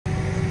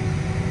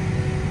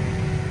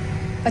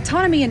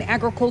Autonomy in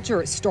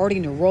agriculture is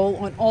starting to roll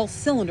on all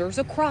cylinders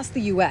across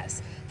the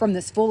U.S. From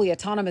this fully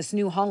autonomous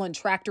New Holland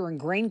tractor and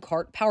grain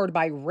cart powered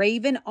by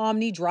Raven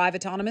Omni Drive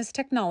autonomous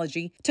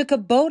technology to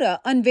Kubota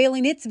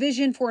unveiling its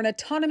vision for an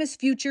autonomous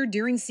future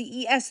during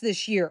CES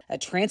this year. A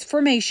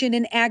transformation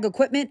in ag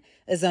equipment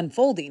is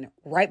unfolding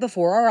right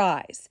before our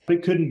eyes.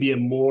 It couldn't be a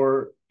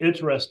more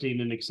interesting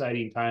and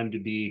exciting time to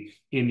be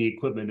in the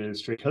equipment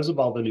industry because of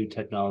all the new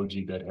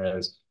technology that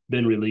has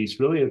been released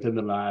really within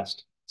the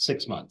last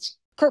 6 months.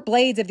 Kurt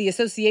Blades of the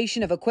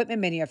Association of Equipment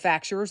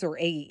Manufacturers, or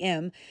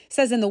AEM,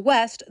 says in the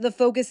West, the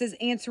focus is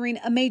answering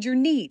a major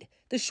need,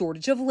 the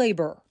shortage of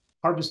labor.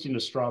 Harvesting a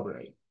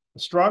strawberry. A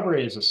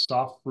strawberry is a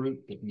soft fruit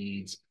that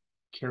needs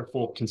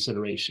careful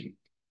consideration.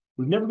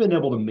 We've never been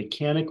able to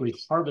mechanically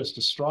harvest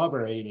a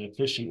strawberry in an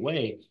efficient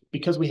way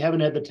because we haven't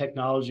had the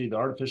technology, the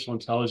artificial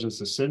intelligence,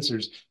 the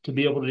sensors to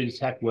be able to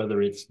detect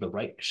whether it's the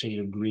right shade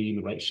of green,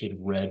 the right shade of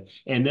red,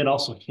 and then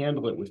also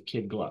handle it with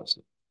kid gloves.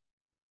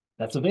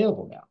 That's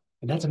available now.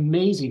 And that's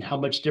amazing how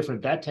much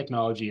different that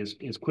technology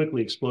is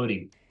quickly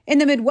exploding. In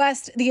the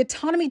Midwest, the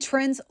autonomy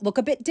trends look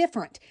a bit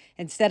different.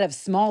 Instead of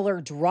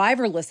smaller,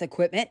 driverless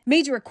equipment,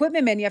 major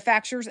equipment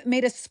manufacturers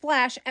made a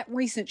splash at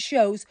recent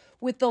shows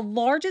with the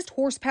largest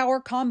horsepower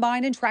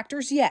combine and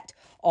tractors yet,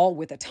 all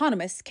with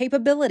autonomous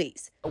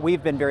capabilities.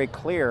 We've been very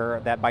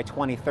clear that by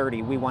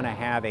 2030, we want to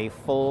have a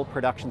full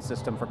production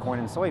system for corn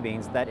and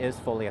soybeans that is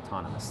fully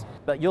autonomous.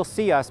 But you'll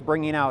see us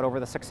bringing out over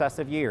the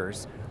successive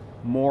years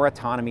more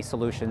autonomy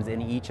solutions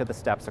in each of the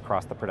steps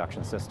across the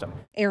production system.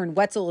 Aaron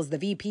Wetzel is the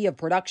VP of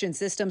Production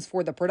Systems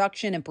for the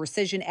Production and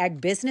Precision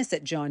Ag business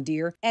at John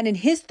Deere. And in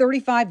his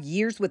 35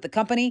 years with the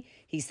company,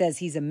 he says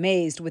he's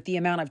amazed with the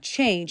amount of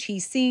change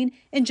he's seen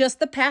in just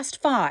the past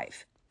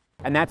 5.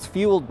 And that's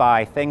fueled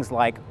by things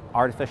like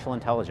artificial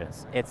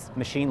intelligence, its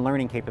machine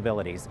learning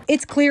capabilities.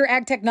 It's clear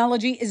ag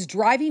technology is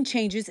driving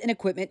changes in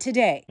equipment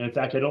today. And in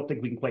fact, I don't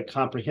think we can quite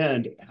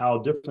comprehend how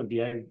different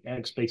the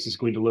ag space is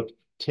going to look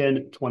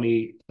 10,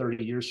 20,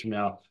 30 years from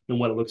now than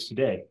what it looks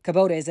today.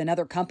 Kubota is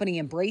another company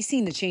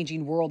embracing the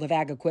changing world of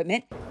ag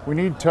equipment. We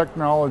need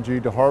technology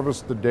to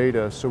harvest the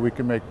data so we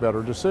can make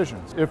better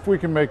decisions. If we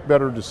can make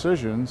better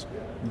decisions,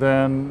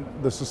 then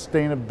the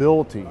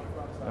sustainability,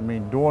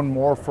 doing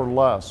more for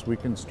less, we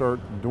can start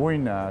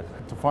doing that.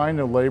 To find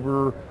the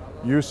labor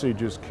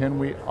usages, can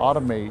we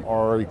automate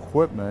our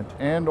equipment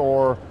and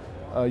or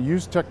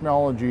use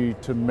technology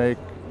to make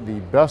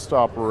the best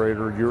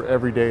operator your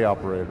everyday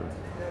operator?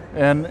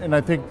 And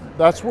I think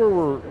that's where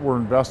we're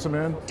investing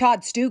in.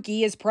 Todd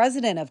Stuckey is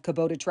president of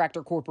Kubota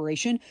Tractor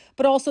Corporation,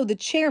 but also the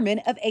chairman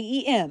of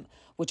AEM,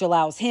 which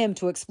allows him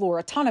to explore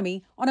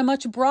autonomy on a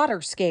much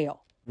broader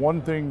scale. One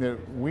thing that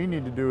we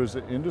need to do as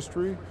an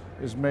industry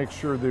is make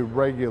sure the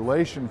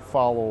regulation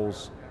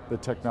follows the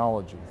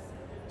technology.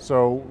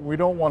 So we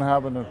don't want to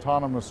have an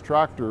autonomous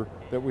tractor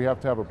that we have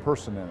to have a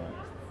person in it.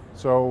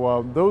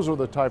 So those are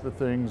the type of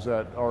things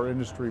that our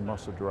industry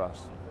must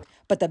address.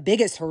 But the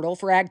biggest hurdle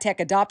for ag tech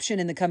adoption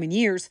in the coming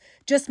years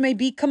just may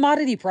be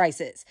commodity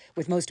prices,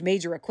 with most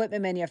major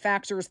equipment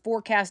manufacturers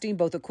forecasting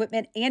both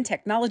equipment and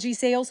technology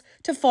sales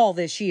to fall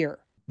this year.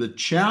 The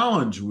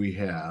challenge we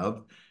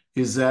have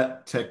is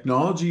that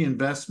technology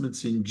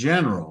investments in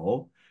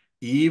general,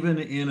 even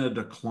in a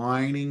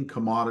declining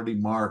commodity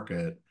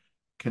market,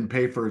 can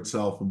pay for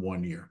itself in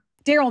 1 year.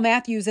 Daryl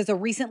Matthews is a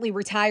recently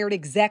retired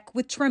exec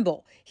with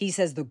Trimble. He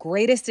says the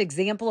greatest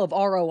example of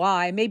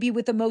ROI may be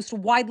with the most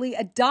widely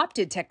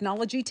adopted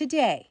technology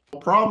today.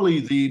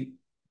 Probably the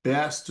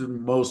best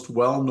and most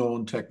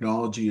well-known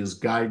technology is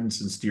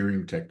guidance and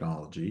steering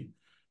technology.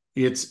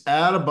 It's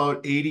at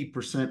about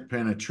 80%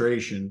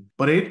 penetration,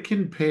 but it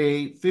can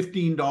pay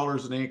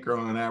 $15 an acre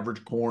on an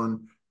average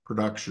corn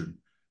production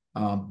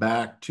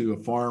back to a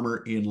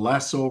farmer in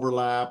less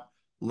overlap,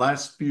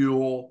 less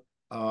fuel,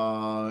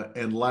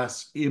 and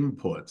less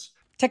inputs.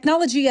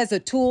 Technology as a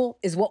tool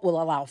is what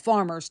will allow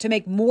farmers to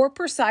make more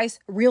precise,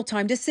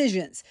 real-time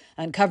decisions,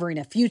 uncovering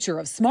a future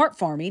of smart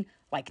farming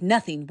like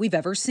nothing we've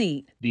ever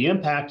seen. The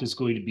impact is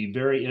going to be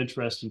very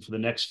interesting for the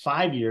next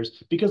 5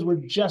 years because we're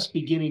just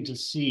beginning to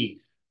see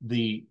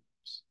the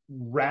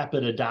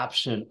rapid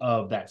adoption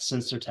of that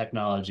sensor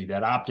technology,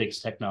 that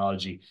optics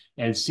technology,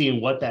 and seeing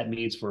what that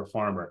means for a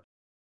farmer.